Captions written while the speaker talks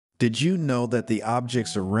Did you know that the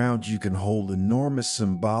objects around you can hold enormous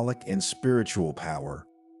symbolic and spiritual power?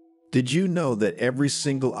 Did you know that every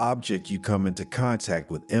single object you come into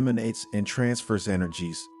contact with emanates and transfers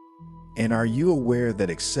energies? And are you aware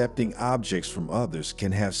that accepting objects from others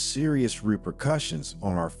can have serious repercussions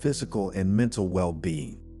on our physical and mental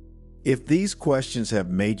well-being? If these questions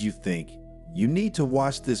have made you think, you need to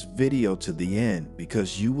watch this video to the end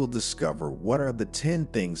because you will discover what are the 10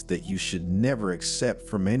 things that you should never accept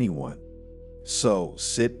from anyone. So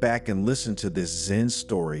sit back and listen to this Zen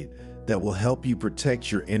story that will help you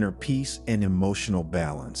protect your inner peace and emotional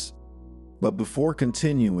balance. But before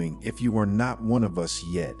continuing, if you are not one of us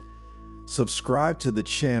yet, subscribe to the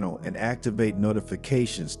channel and activate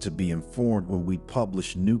notifications to be informed when we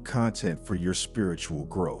publish new content for your spiritual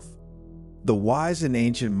growth. The wise and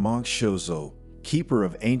ancient monk Shuzo, keeper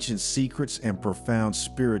of ancient secrets and profound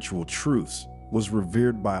spiritual truths, was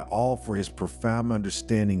revered by all for his profound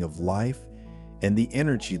understanding of life and the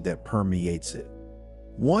energy that permeates it.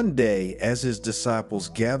 One day, as his disciples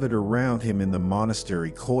gathered around him in the monastery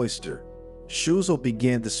cloister, Shuzo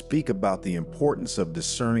began to speak about the importance of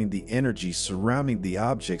discerning the energy surrounding the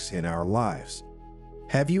objects in our lives.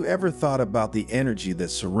 Have you ever thought about the energy that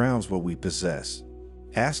surrounds what we possess?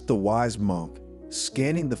 Asked the wise monk,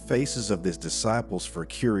 scanning the faces of his disciples for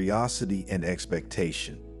curiosity and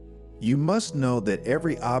expectation. You must know that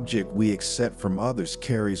every object we accept from others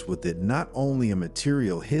carries with it not only a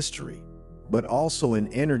material history, but also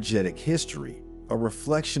an energetic history, a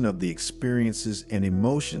reflection of the experiences and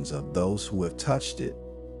emotions of those who have touched it.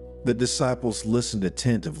 The disciples listened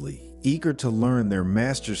attentively, eager to learn their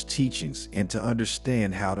master's teachings and to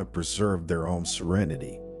understand how to preserve their own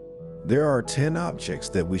serenity. There are 10 objects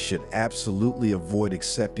that we should absolutely avoid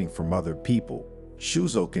accepting from other people,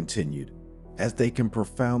 Shuzo continued, as they can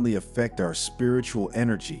profoundly affect our spiritual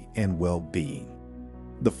energy and well-being.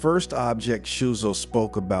 The first object Shuzo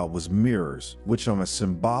spoke about was mirrors, which on a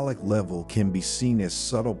symbolic level can be seen as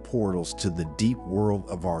subtle portals to the deep world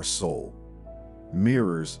of our soul.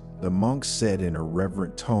 Mirrors, the monk said in a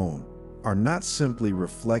reverent tone, are not simply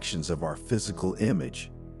reflections of our physical image,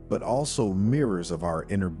 but also mirrors of our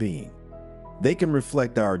inner being. They can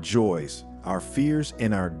reflect our joys, our fears,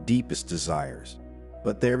 and our deepest desires.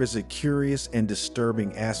 But there is a curious and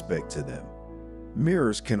disturbing aspect to them.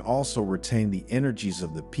 Mirrors can also retain the energies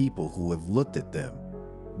of the people who have looked at them,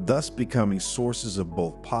 thus becoming sources of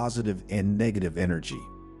both positive and negative energy.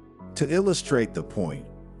 To illustrate the point,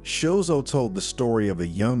 Shuzo told the story of a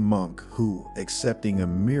young monk who, accepting a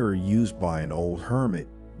mirror used by an old hermit,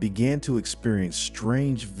 began to experience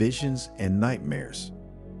strange visions and nightmares.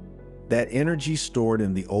 That energy stored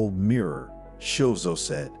in the old mirror, Shuzo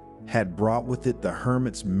said, had brought with it the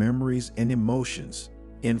hermit's memories and emotions,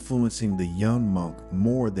 influencing the young monk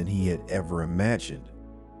more than he had ever imagined.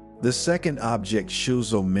 The second object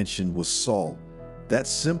Shuzo mentioned was salt, that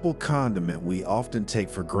simple condiment we often take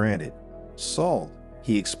for granted. Salt,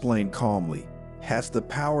 he explained calmly, has the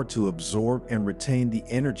power to absorb and retain the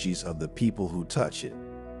energies of the people who touch it.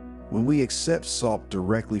 When we accept salt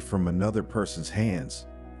directly from another person's hands,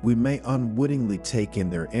 we may unwittingly take in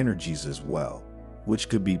their energies as well, which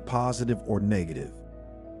could be positive or negative.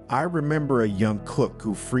 I remember a young cook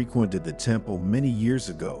who frequented the temple many years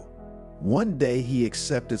ago. One day he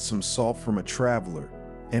accepted some salt from a traveler,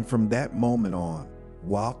 and from that moment on,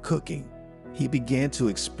 while cooking, he began to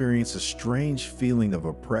experience a strange feeling of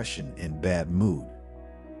oppression and bad mood.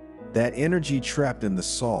 That energy trapped in the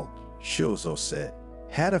salt, Shuzo said,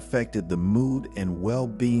 had affected the mood and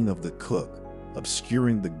well-being of the cook,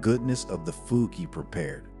 obscuring the goodness of the food he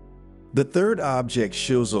prepared. The third object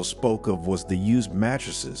Shuzo spoke of was the used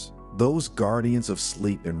mattresses, those guardians of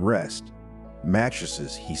sleep and rest.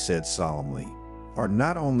 Mattresses, he said solemnly, are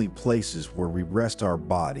not only places where we rest our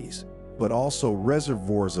bodies, but also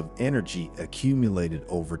reservoirs of energy accumulated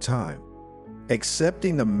over time.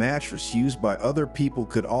 Accepting a mattress used by other people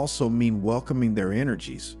could also mean welcoming their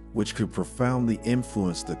energies, which could profoundly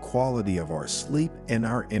influence the quality of our sleep and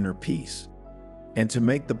our inner peace. And to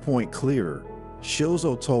make the point clearer,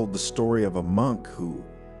 Shuzo told the story of a monk who,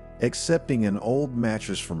 accepting an old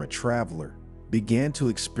mattress from a traveler, began to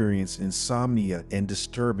experience insomnia and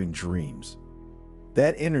disturbing dreams.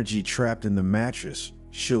 That energy trapped in the mattress,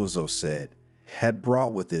 Shuzo said, had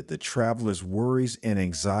brought with it the traveler's worries and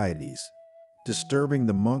anxieties, disturbing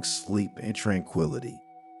the monk's sleep and tranquility.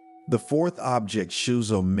 The fourth object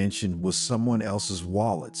Shuzo mentioned was someone else's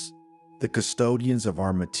wallets, the custodians of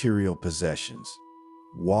our material possessions.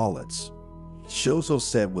 Wallets, Shuzo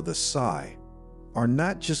said with a sigh, are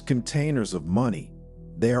not just containers of money,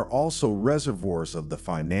 they are also reservoirs of the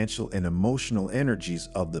financial and emotional energies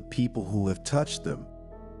of the people who have touched them.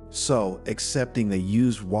 So, accepting a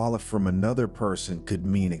used wallet from another person could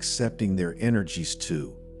mean accepting their energies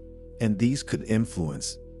too, and these could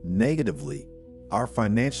influence, negatively, our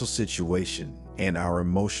financial situation and our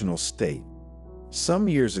emotional state. Some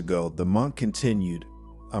years ago, the monk continued,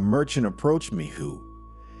 a merchant approached me who,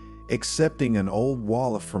 accepting an old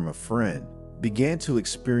wallet from a friend, began to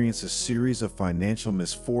experience a series of financial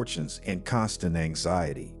misfortunes and constant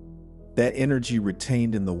anxiety. That energy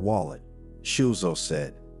retained in the wallet, Shuzo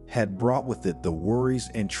said, had brought with it the worries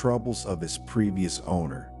and troubles of its previous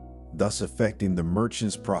owner, thus affecting the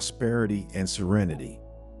merchant's prosperity and serenity.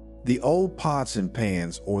 The old pots and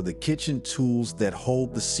pans, or the kitchen tools that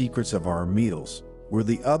hold the secrets of our meals, were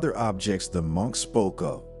the other objects the monk spoke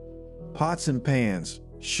of. Pots and pans,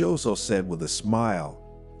 Shuzo said with a smile,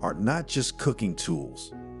 are not just cooking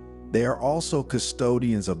tools. They are also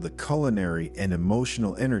custodians of the culinary and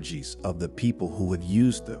emotional energies of the people who have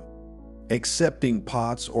used them. Accepting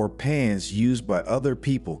pots or pans used by other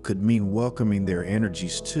people could mean welcoming their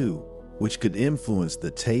energies too, which could influence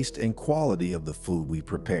the taste and quality of the food we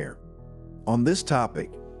prepare. On this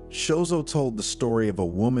topic, Shuzo told the story of a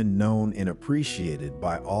woman known and appreciated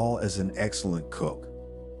by all as an excellent cook.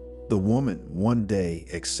 The woman one day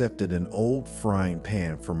accepted an old frying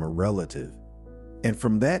pan from a relative, and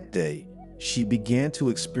from that day, she began to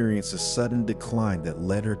experience a sudden decline that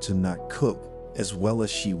led her to not cook as well as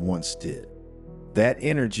she once did. That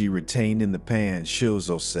energy retained in the pan,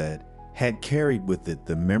 Shuzo said, had carried with it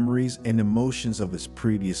the memories and emotions of its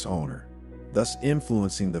previous owner, thus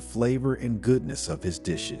influencing the flavor and goodness of his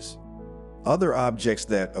dishes. Other objects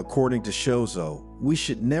that, according to Shuzo, we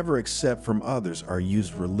should never accept from others are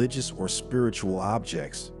used religious or spiritual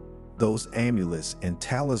objects, those amulets and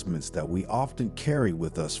talismans that we often carry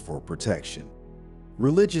with us for protection.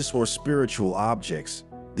 Religious or spiritual objects,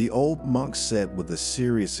 the old monk said with a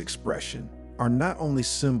serious expression, are not only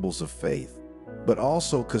symbols of faith, but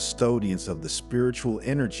also custodians of the spiritual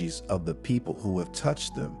energies of the people who have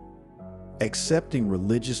touched them. Accepting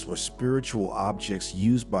religious or spiritual objects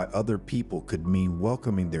used by other people could mean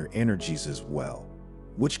welcoming their energies as well,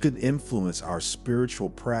 which could influence our spiritual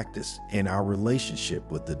practice and our relationship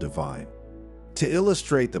with the divine. To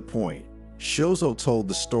illustrate the point, Shuzo told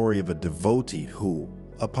the story of a devotee who,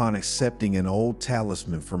 upon accepting an old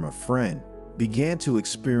talisman from a friend, began to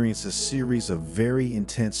experience a series of very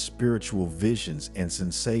intense spiritual visions and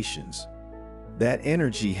sensations. That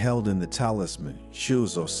energy held in the talisman,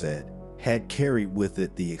 Shuzo said, had carried with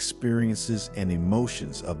it the experiences and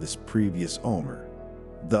emotions of its previous owner,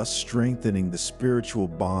 thus strengthening the spiritual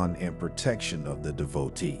bond and protection of the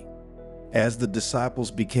devotee. As the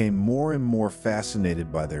disciples became more and more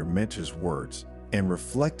fascinated by their mentor's words and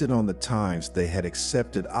reflected on the times they had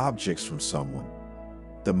accepted objects from someone,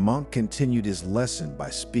 the monk continued his lesson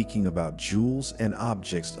by speaking about jewels and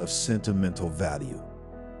objects of sentimental value.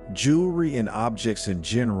 Jewelry and objects in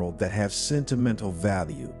general that have sentimental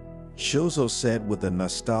value, Shuzo said with a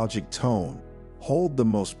nostalgic tone, hold the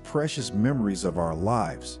most precious memories of our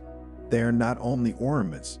lives. They are not only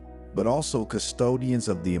ornaments, but also custodians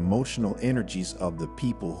of the emotional energies of the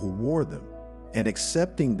people who wore them, and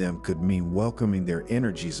accepting them could mean welcoming their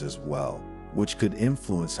energies as well, which could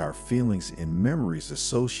influence our feelings and memories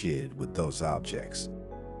associated with those objects.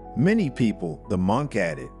 Many people, the monk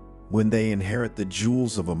added, when they inherit the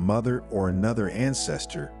jewels of a mother or another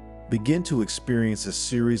ancestor, begin to experience a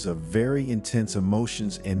series of very intense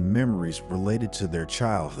emotions and memories related to their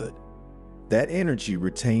childhood. That energy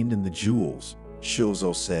retained in the jewels,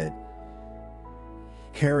 Shuzo said,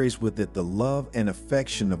 carries with it the love and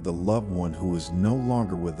affection of the loved one who is no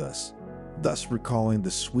longer with us, thus recalling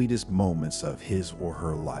the sweetest moments of his or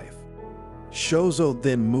her life. Shuzo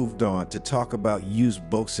then moved on to talk about used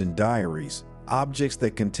books and diaries, objects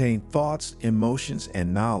that contain thoughts, emotions,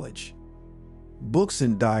 and knowledge. Books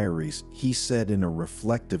and diaries, he said in a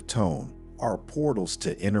reflective tone, are portals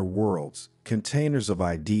to inner worlds, containers of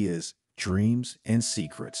ideas, dreams, and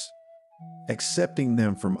secrets. Accepting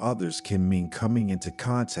them from others can mean coming into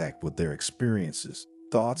contact with their experiences,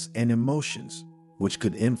 thoughts, and emotions, which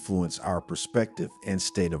could influence our perspective and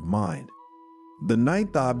state of mind. The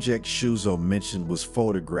ninth object Shuzo mentioned was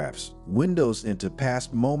photographs, windows into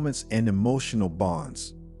past moments and emotional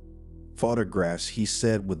bonds. Photographs, he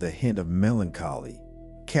said with a hint of melancholy,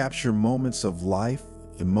 capture moments of life,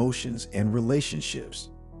 emotions, and relationships.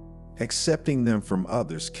 Accepting them from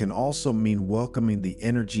others can also mean welcoming the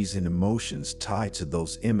energies and emotions tied to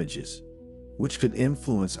those images, which could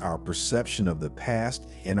influence our perception of the past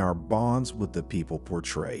and our bonds with the people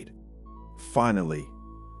portrayed. Finally,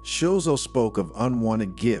 Shuzo spoke of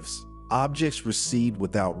unwanted gifts, objects received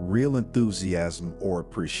without real enthusiasm or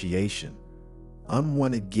appreciation.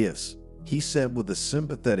 Unwanted gifts, he said with a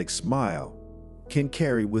sympathetic smile, can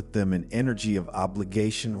carry with them an energy of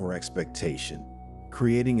obligation or expectation,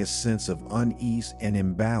 creating a sense of unease and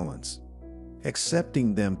imbalance.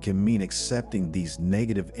 Accepting them can mean accepting these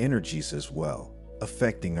negative energies as well,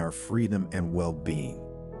 affecting our freedom and well-being.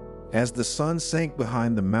 As the sun sank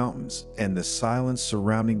behind the mountains and the silence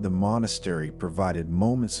surrounding the monastery provided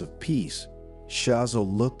moments of peace, Shazo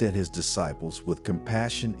looked at his disciples with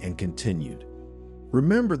compassion and continued,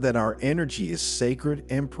 "Remember that our energy is sacred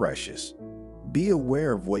and precious. Be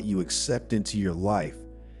aware of what you accept into your life,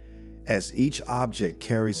 as each object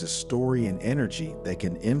carries a story and energy that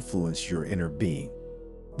can influence your inner being."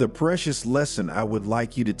 The precious lesson I would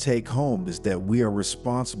like you to take home is that we are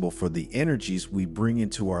responsible for the energies we bring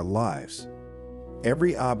into our lives.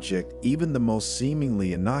 Every object, even the most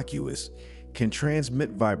seemingly innocuous, can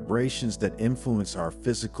transmit vibrations that influence our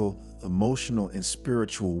physical, emotional, and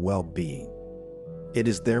spiritual well-being. It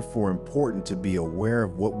is therefore important to be aware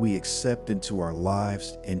of what we accept into our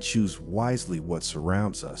lives and choose wisely what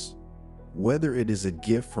surrounds us. Whether it is a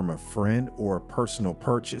gift from a friend or a personal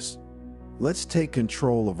purchase, let's take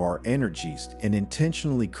control of our energies and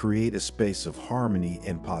intentionally create a space of harmony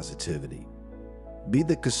and positivity. Be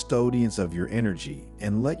the custodians of your energy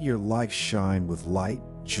and let your life shine with light,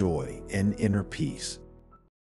 joy, and inner peace.